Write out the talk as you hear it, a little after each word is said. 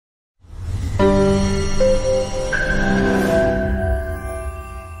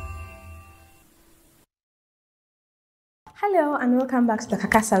and welcome back to the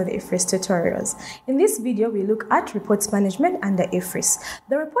Kakasa with the EFRIS tutorials. In this video, we look at reports management under EFRIS.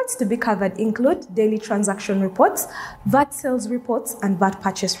 The reports to be covered include daily transaction reports, VAT sales reports, and VAT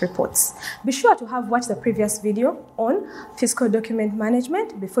purchase reports. Be sure to have watched the previous video on fiscal document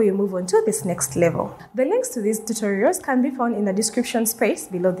management before you move on to this next level. The links to these tutorials can be found in the description space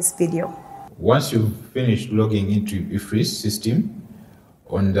below this video. Once you've finished logging into EFRIS system,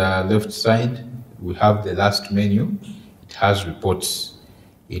 on the left side, we have the last menu. It has reports.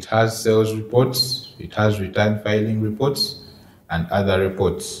 It has sales reports, it has return filing reports, and other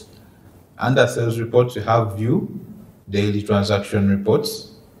reports. Under sales reports, we have view, daily transaction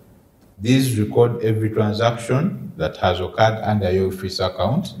reports. These record every transaction that has occurred under your EFRIS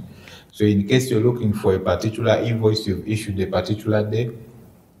account. So in case you're looking for a particular invoice you've issued a particular day,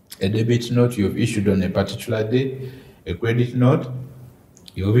 a debit note you've issued on a particular day, a credit note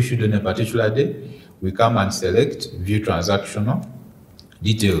you've issued on a particular day, we come and select view transactional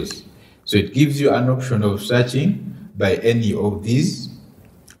details. So it gives you an option of searching by any of these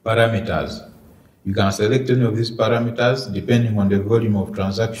parameters. You can select any of these parameters depending on the volume of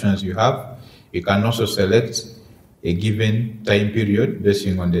transactions you have. You can also select a given time period based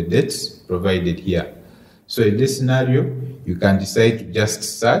on the dates provided here. So in this scenario, you can decide to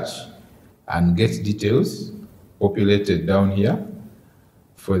just search and get details populated down here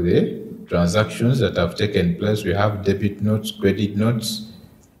for the transactions that have taken place. We have debit notes, credit notes,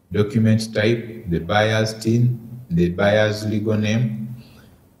 document type, the buyer's TIN, the buyer's legal name.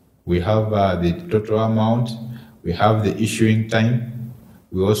 We have the total amount. We have the issuing time.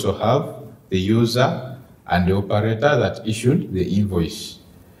 We also have the user and the operator that issued the invoice.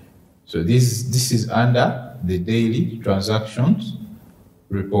 So this is under the daily transactions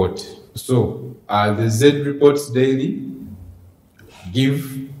report. So the Z reports daily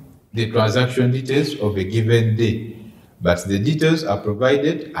give the transaction details of a given day, but the details are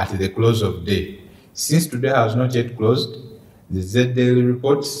provided at the close of day. Since today has not yet closed, the Z daily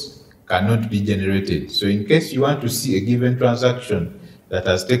reports cannot be generated. So in case you want to see a given transaction that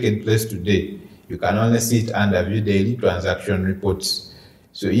has taken place today, you can only see it under view daily transaction reports.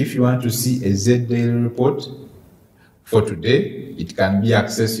 So if you want to see a Z daily report for today, it can be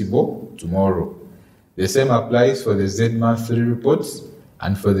accessible tomorrow. The same applies for the Z monthly reports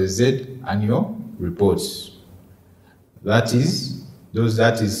and for the Z annual reports. That is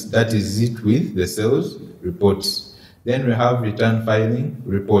it with the sales reports. Then we have return filing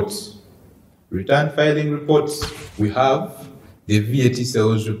reports. Return filing reports, we have the VAT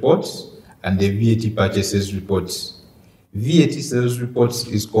sales reports and the VAT purchases reports. VAT sales reports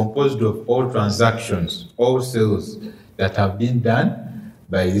is composed of all transactions, all sales that have been done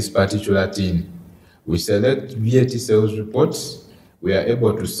by this particular team. We select VAT sales reports. We are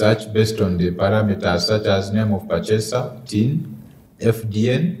able to search based on the parameters such as name of purchaser, TIN,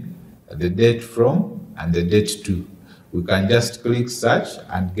 FDN, the date from, and the date to. We can just click search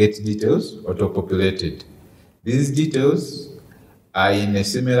and get details auto-populated. These details are in a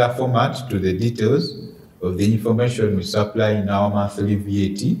similar format to the details of the information we supply in our monthly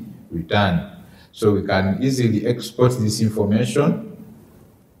VAT return. So we can easily export this information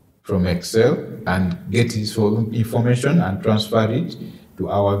from Excel and get this information and transfer it to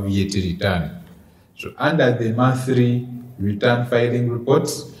our VAT return. So under the monthly return filing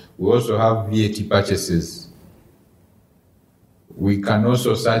reports, we also have VAT purchases. We can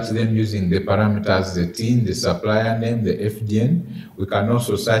also search them using the parameters, the TIN, the supplier name, the FDN. We can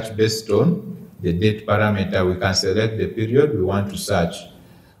also search based on the date parameter. We can select the period we want to search.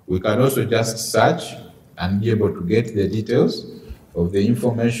 We can also just search and be able to get the details of the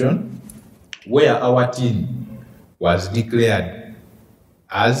information where our TIN was declared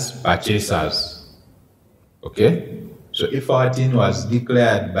as purchasers. Okay? So if our TIN was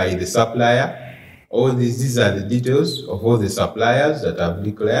declared by the supplier, all these are the details of all the suppliers that have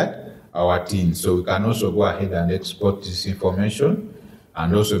declared our TIN. So we can also go ahead and export this information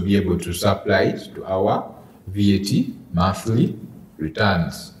and also be able to supply it to our VAT monthly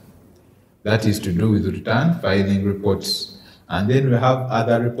returns. That is to do with return filing reports. And then we have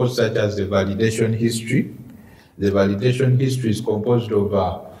other reports such as the validation history. The validation history is composed of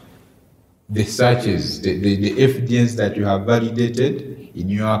the searches, the FDNs that you have validated in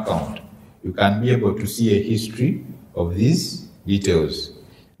your account. You can be able to see a history of these details.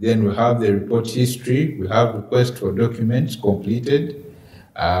 Then we have the report history. We have requests for documents completed.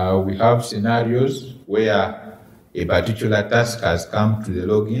 We have scenarios where a particular task has come to the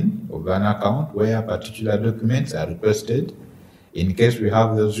login of an account where particular documents are requested. In case we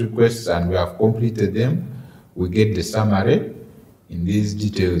have those requests and we have completed them, we get the summary in these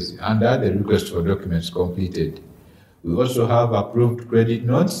details under the request for documents completed. We also have approved credit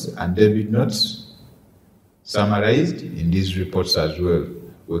notes and debit notes summarized in these reports as well.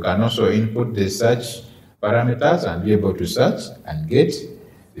 We can also input the search parameters and be able to search and get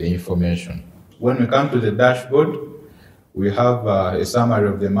the information. When we come to the dashboard, we have a summary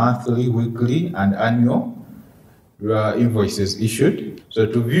of the monthly, weekly, and annual invoices issued. So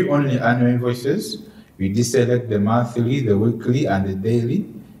to view only annual invoices, we deselect the monthly, the weekly, and the daily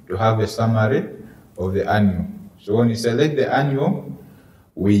to have a summary of the annual. So when we select the annual,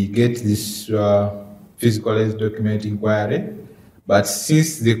 we get this fiscal document inquiry. But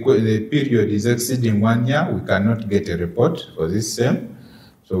since the period is exceeding 1 year, we cannot get a report for this same.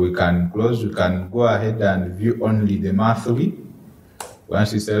 So we can close, we can go ahead and view only the monthly.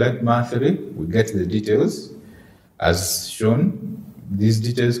 Once we select monthly, we get the details as shown. These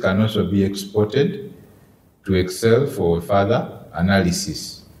details can also be exported to Excel for further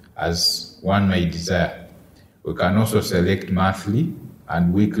analysis as one may desire. We can also select monthly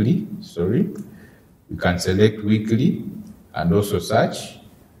and weekly, We can select weekly and also search.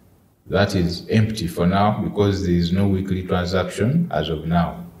 That is empty for now because there is no weekly transaction as of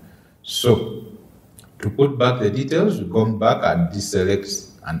now. So, to put back the details, we come back and deselect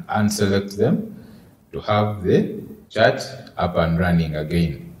and unselect them to have the chart up and running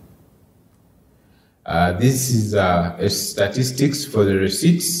again. This is a statistics for the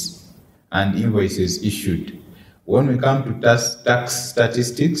receipts and invoices issued. When we come to tax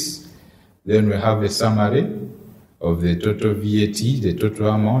statistics, then we have a summary of the total VAT, the total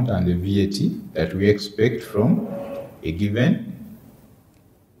amount, and the VAT that we expect from a given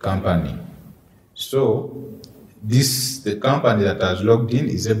company. So the company that has logged in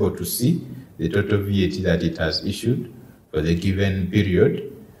is able to see the total VAT that it has issued for the given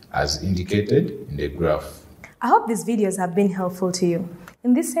period as indicated in the graph. I hope these videos have been helpful to you.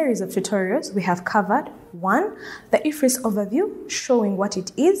 In this series of tutorials, we have covered 1. The EFRIS overview, showing what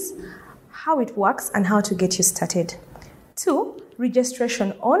it is, how it works, and how to get you started. 2.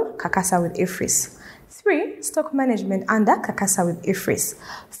 Registration on CACASA with EFRIS. 3. Stock management under CACASA with EFRIS.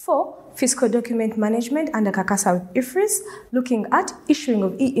 4. Fiscal document management under CACASA with EFRIS, looking at issuing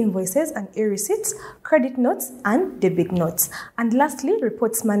of e-invoices and e-receipts, credit notes, and debit notes. And lastly,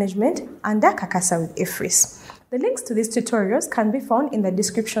 reports management under CACASA with EFRIS. The links to these tutorials can be found in the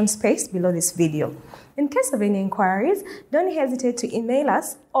description space below this video. In case of any inquiries, don't hesitate to email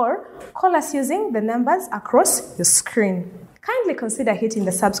us or call us using the numbers across your screen. Kindly consider hitting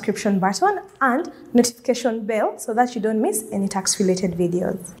the subscription button and notification bell so that you don't miss any tax-related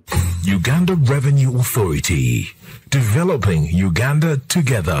videos. Uganda Revenue Authority, developing Uganda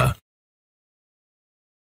together.